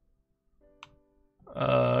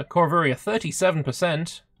 Corvuria,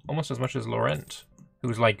 37%. Almost as much as Laurent,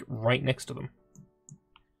 who's like right next to them.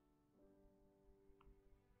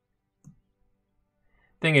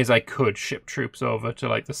 Thing is, I could ship troops over to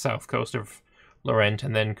like the south coast of Laurent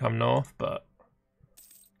and then come north, but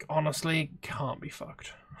honestly, can't be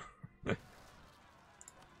fucked.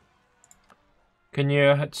 Can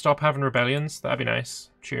you stop having rebellions? That'd be nice.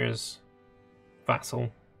 Cheers,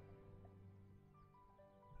 vassal.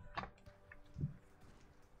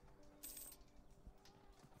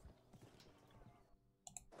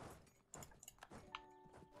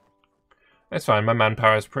 It's fine, my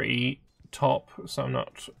manpower is pretty top, so I'm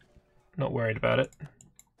not worried about it.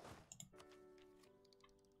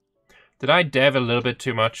 Did I dev a little bit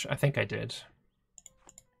too much? I think I did.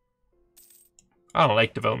 I don't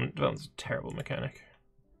like development. Development's a terrible mechanic.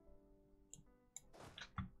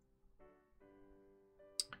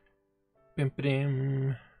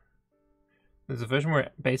 Bim-ba-dim. There's a version where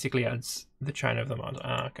it basically adds the China of the mod.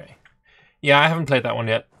 Ah, okay. Yeah, I haven't played that one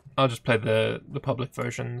yet. I'll just play the public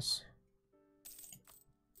versions.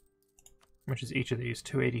 How much is each of these?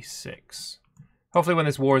 286. Hopefully when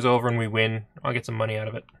this war is over and we win, I'll get some money out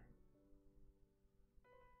of it.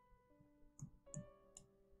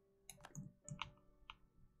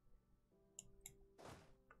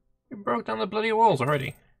 You broke down the bloody walls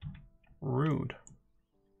already. Rude.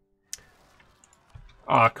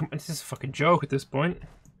 Ah, come on, this is a fucking joke at this point.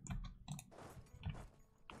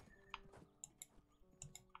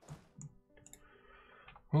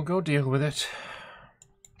 We'll go deal with it.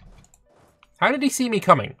 How did he see me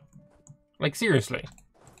coming? Like, seriously.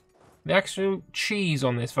 The actual cheese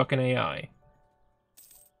on this fucking AI.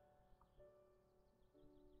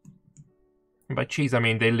 And by cheese, I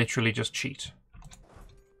mean they literally just cheat.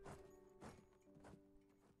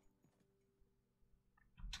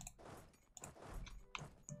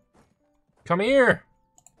 Come here!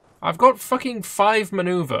 I've got fucking 5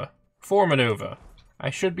 maneuver. 4 maneuver. I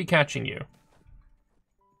should be catching you.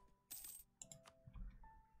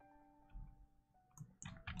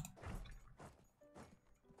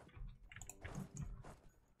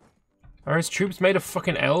 Are his troops made of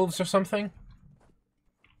fucking elves or something?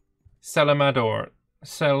 Selamador.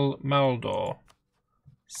 Selmaldor.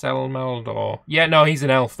 Selmaldor. Yeah, no, he's an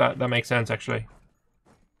elf. That makes sense, actually.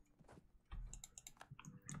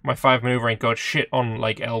 My 5 maneuver ain't got shit on,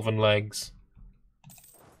 like, elven legs.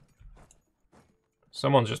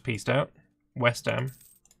 Someone's just pieced out. West Ham.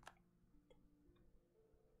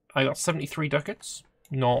 I got 73 ducats.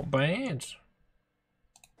 Not bad.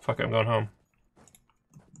 Fuck it, I'm going home.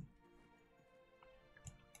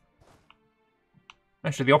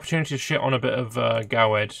 Actually, the opportunity to shit on a bit of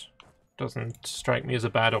Gowed doesn't strike me as a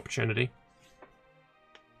bad opportunity.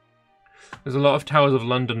 There's a lot of Towers of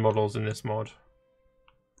London models in this mod.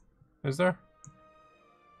 Is there?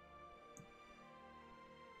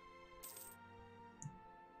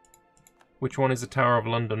 Which one is the Tower of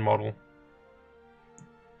London model?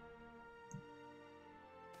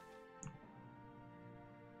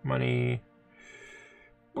 Money.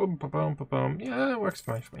 Boom, boom, boom, boom, boom. Yeah, that works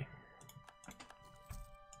fine for me.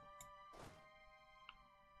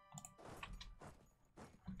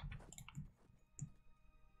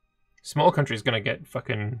 Small country's gonna get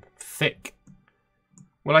fucking thick.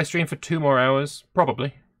 Will I stream for 2 more hours?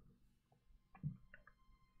 Probably.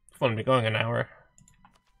 It's fun to be going an hour.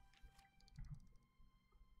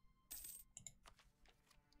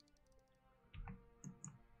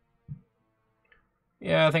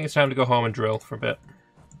 Yeah, I think it's time to go home and drill for a bit.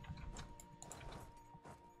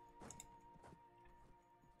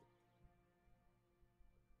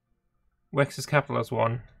 Wex's capital has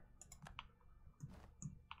 1.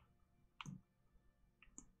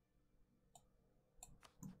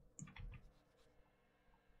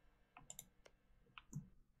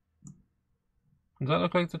 Does that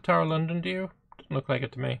look like the Tower of London to you? Doesn't look like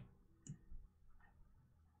it to me.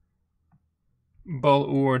 Bol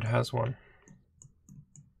Ord has 1.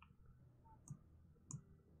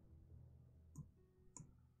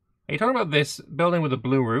 Are you talking about this building with a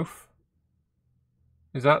blue roof?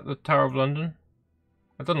 Is that the Tower of London?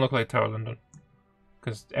 It doesn't look like Tower of London.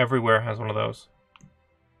 Because everywhere has one of those.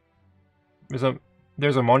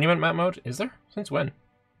 There's a monument map mode? Is there? Since when?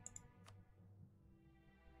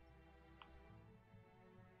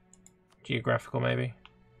 Geographical, maybe.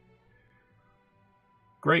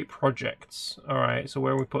 Great projects. Alright, so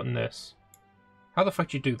where are we putting this? How the fuck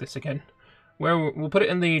do you do this again? We'll put it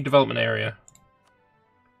in the development area.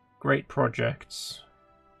 Great projects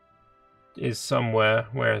is somewhere.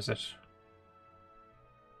 Where is it?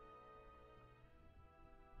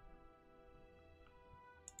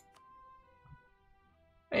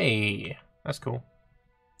 Hey, that's cool.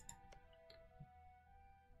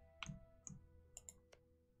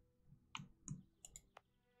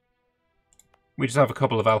 We just have a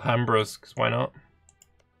couple of Alhambras, because why not?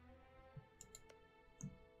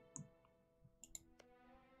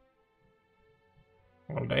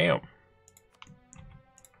 Well, damn.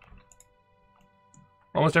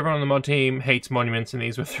 Almost everyone on the mod team hates monuments, and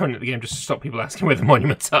these were thrown at the game just to stop people asking where the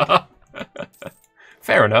monuments are.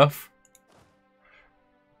 Fair enough.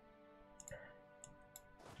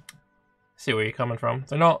 See where you're coming from.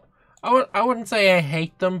 They're not... I wouldn't say I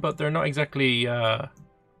hate them, but they're not exactly... I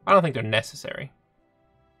don't think they're necessary.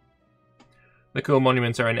 The cool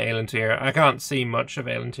monuments are in Elantir. I can't see much of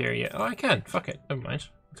Elantir yet. Oh, I can. Fuck it. Never mind.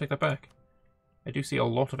 I'll take that back. I do see a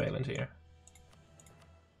lot of Elantir.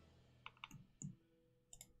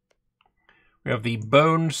 We have the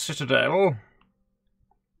Bone Citadel.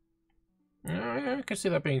 I can see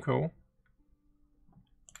that being cool.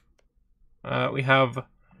 We have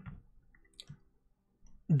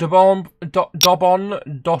Dobon.imveb.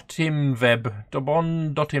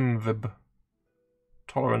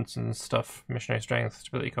 Tolerance and stuff. Missionary strength,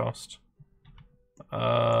 stability cost.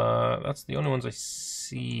 That's the only ones I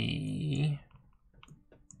see.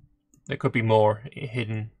 There could be more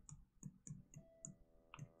hidden.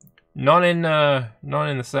 None in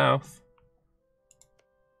the south.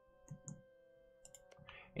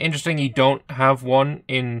 Interesting you don't have one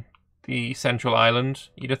in the central island.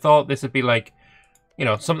 You'd have thought this would be like, you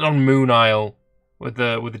know, something on Moon Isle with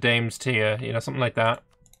the Dame's Tier, you know, something like that.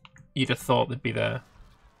 You'd have thought they'd be there.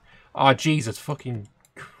 Oh, Jesus fucking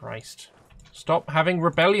Christ. Stop having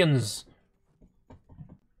rebellions.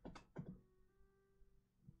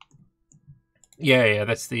 Yeah,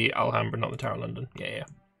 that's the Alhambra, not the Tower of London. Yeah.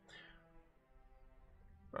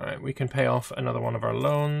 Alright, we can pay off another one of our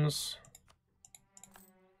loans.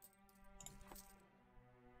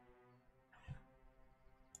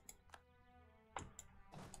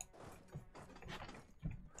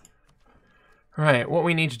 Right, what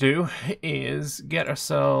we need to do is get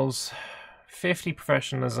ourselves 50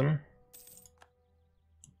 professionalism.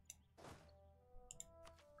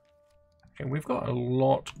 Okay, we've got a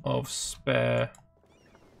lot of spare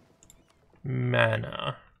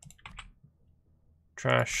mana.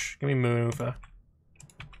 Trash, give me mover.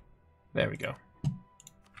 There we go.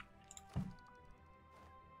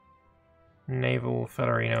 Naval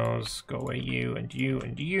Federinos, go away you and you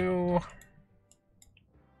and you.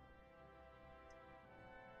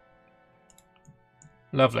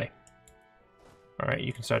 Lovely. Alright,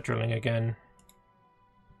 you can start drilling again.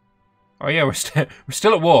 Oh yeah, we're still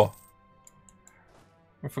at war.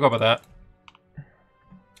 I forgot about that.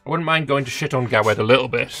 I wouldn't mind going to shit on Gawed a little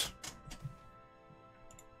bit.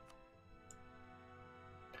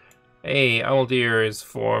 Hey, Aldir is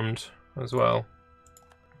formed as well.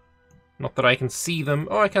 Not that I can see them.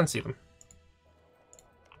 Oh, I can see them.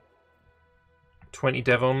 20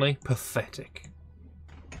 dev only? Pathetic.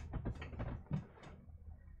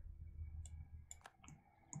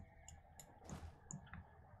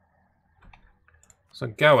 So,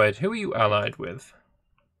 Gowed, who are you allied with?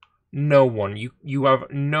 No one. You have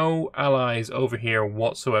no allies over here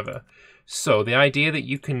whatsoever. So, the idea that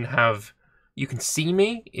you can see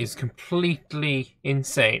me is completely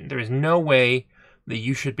insane. There is no way that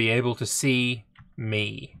you should be able to see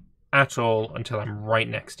me at all until I'm right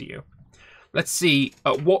next to you. Let's see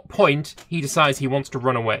at what point he decides he wants to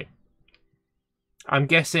run away. I'm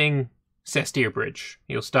guessing Sestir Bridge.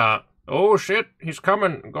 He'll start, oh shit, he's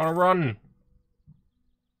coming, I'm gonna run.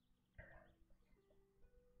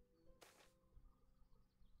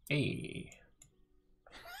 Hey.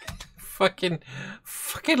 Fucking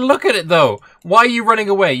look at it though. Why are you running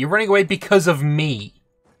away? You're running away because of me.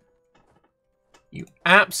 You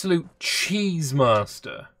absolute cheese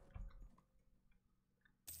master.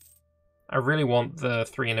 I really want the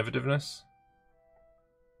 3 innovativeness.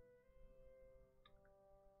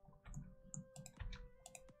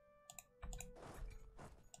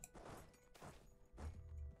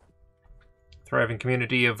 Thriving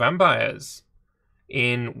community of vampires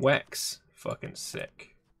in Wex. Fucking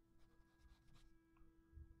sick.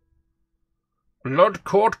 Blood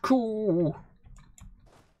Court coup.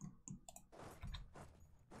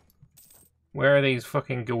 Where are these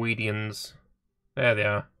fucking Goedians? There they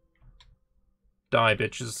are. Die,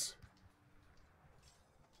 bitches.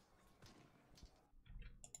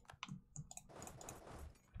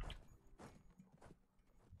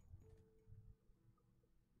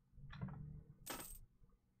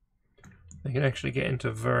 They can actually get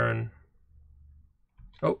into Vern.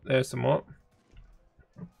 Oh, there's some more.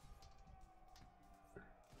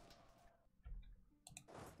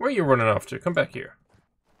 Where are you running off to? Come back here.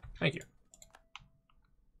 Thank you.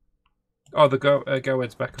 Oh, the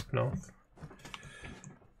Gowed's back up north.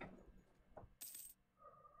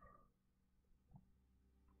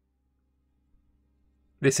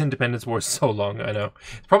 This Independence War is so long, I know.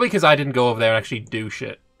 It's probably because I didn't go over there and actually do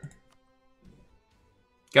shit.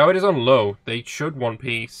 Gowed is on low. They should want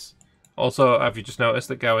peace. Also, have you just noticed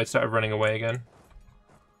that Gowed started running away again?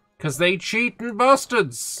 Because they cheating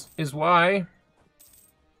bastards, is why.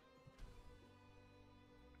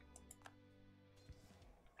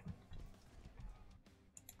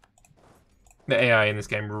 The AI in this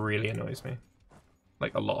game really annoys me.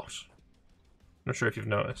 Like, a lot. Not sure if you've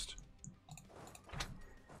noticed.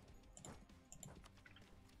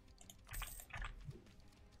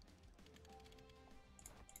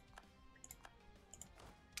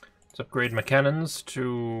 Let's upgrade my cannons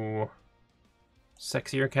to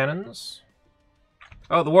sexier cannons.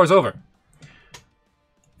 Oh, the war's over.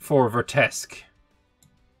 For Vertesk.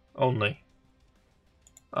 Only.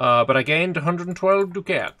 But I gained 112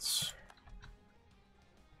 ducats.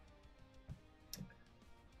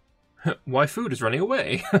 Why food is running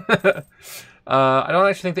away? I don't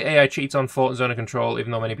actually think the AI cheats on Fort and Zone of Control,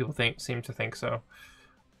 even though many people seem to think so.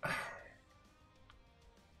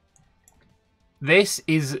 This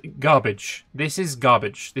is garbage. This is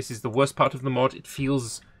garbage. This is the worst part of the mod. It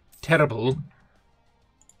feels terrible.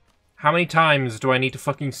 How many times do I need to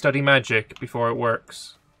fucking study magic before it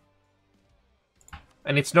works?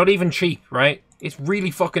 And it's not even cheap, right? It's really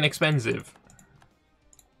fucking expensive.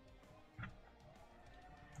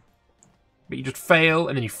 But you just fail,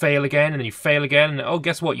 and then you fail again, and then you fail again, and oh,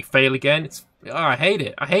 guess what? You fail again. It's... Oh, I hate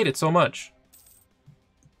it. I hate it so much.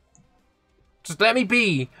 Just let me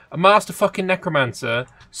be a master fucking necromancer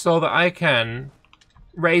so that I can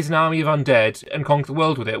raise an army of undead and conquer the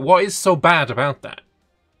world with it. What is so bad about that?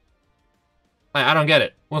 I don't get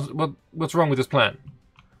it. What's wrong with this plan?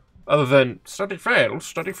 Other than study fail,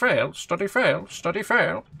 study fail, study fail, study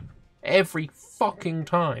fail. Every fucking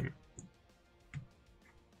time.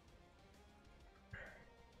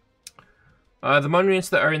 The monuments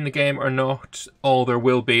that are in the game are not all there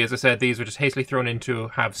will be. As I said, these were just hastily thrown in to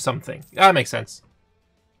have something. That makes sense.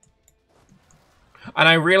 And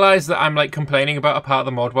I realize that I'm, like, complaining about a part of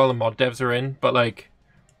the mod while the mod devs are in, but, like,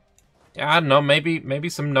 I don't know, maybe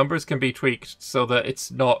some numbers can be tweaked so that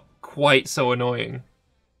it's not quite so annoying.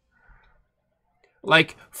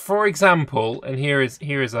 Like, for example, and here is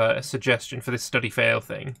a suggestion for this study fail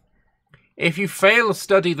thing. If you fail a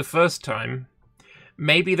study the first time,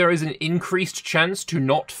 maybe there is an increased chance to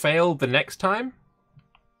not fail the next time.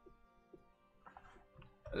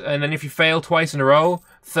 And then if you fail twice in a row,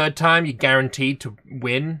 third time you're guaranteed to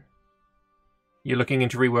win. You're looking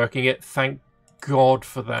into reworking it. Thank God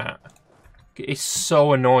for that. It's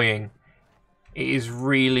so annoying. It is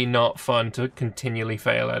really not fun to continually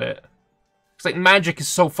fail at it. It's like magic is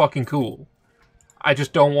so fucking cool. I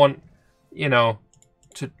just don't want you know,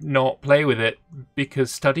 to not play with it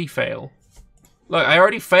because study fail. Look, I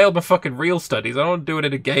already failed my fucking real studies. I don't want to do it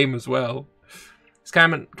in a game as well. It's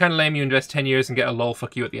kind of lame you invest 10 years and get a lol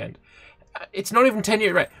fuck you at the end. It's not even 10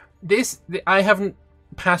 years, right? I haven't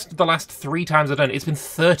passed the last 3 times I've done it. It's been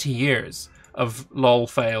 30 years of lol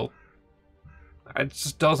fail. It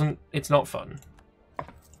just doesn't, it's not fun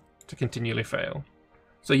to continually fail.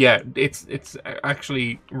 So yeah, it's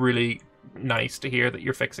actually really nice to hear that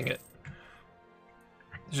you're fixing it.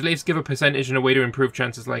 Should at least give a percentage and a way to improve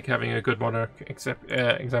chances, like having a good monarch,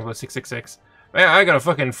 example of 666. I got a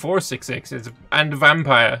fucking 466 and a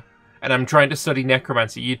vampire, and I'm trying to study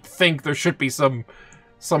necromancy. You'd think there should be some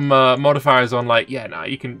modifiers on, like, yeah, nah,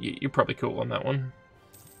 you're probably cool on that one.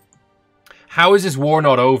 How is this war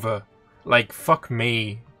not over? Like, fuck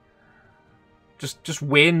me. Just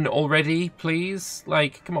win already, please.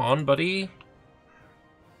 Like, come on, buddy.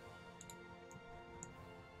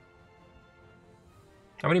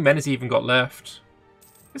 How many men has he even got left?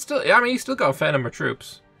 It's still, I mean, he's still got a fair number of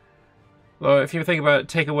troops. Though, if you think about it,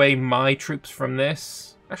 take away my troops from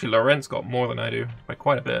this. Actually, Laurent's got more than I do, by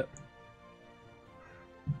quite a bit.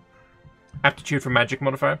 Aptitude for magic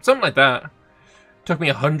modifier, something like that. Took me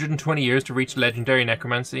 120 years to reach legendary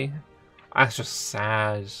necromancy. That's just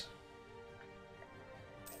sad.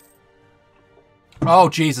 Oh,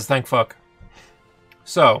 Jesus, thank fuck.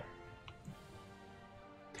 So.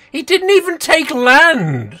 He didn't even take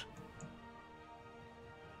land!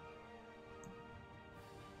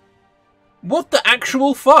 What the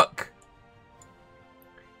actual fuck?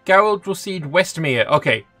 Geralt will cede Westmere.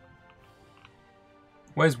 Okay.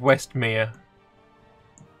 Where's Westmere?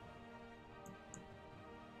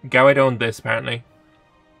 Geralt owned this, apparently.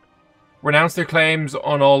 Renounced their claims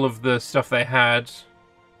on all of the stuff they had.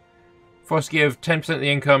 Forced to give 10% of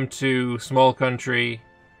the income to small country.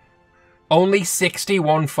 Only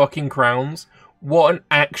 61 fucking crowns? What an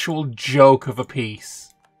actual joke of a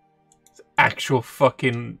piece. Actual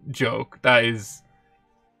fucking joke. That is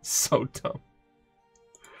so dumb.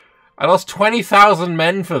 I lost 20,000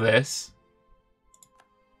 men for this.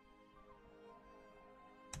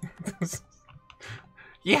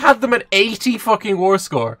 You had them at 80 fucking war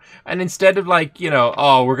score. And instead of like, you know,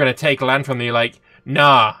 oh, we're going to take land from you, like,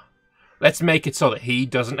 nah. Let's make it so that he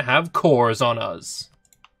doesn't have cores on us.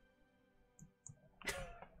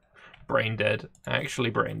 Brain dead.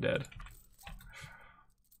 Actually brain dead.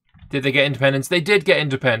 Did they get independence? They did get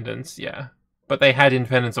independence, yeah. But they had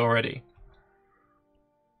independence already.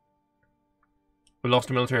 We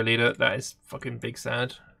lost a military leader. That is fucking big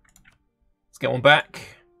sad. Let's get one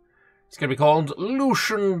back. It's going to be called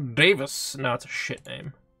Lucian Davis. No, it's a shit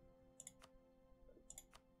name.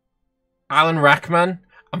 Alan Rackman.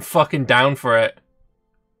 I'm fucking down for it.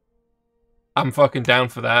 I'm fucking down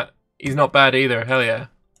for that. He's not bad either. Hell yeah.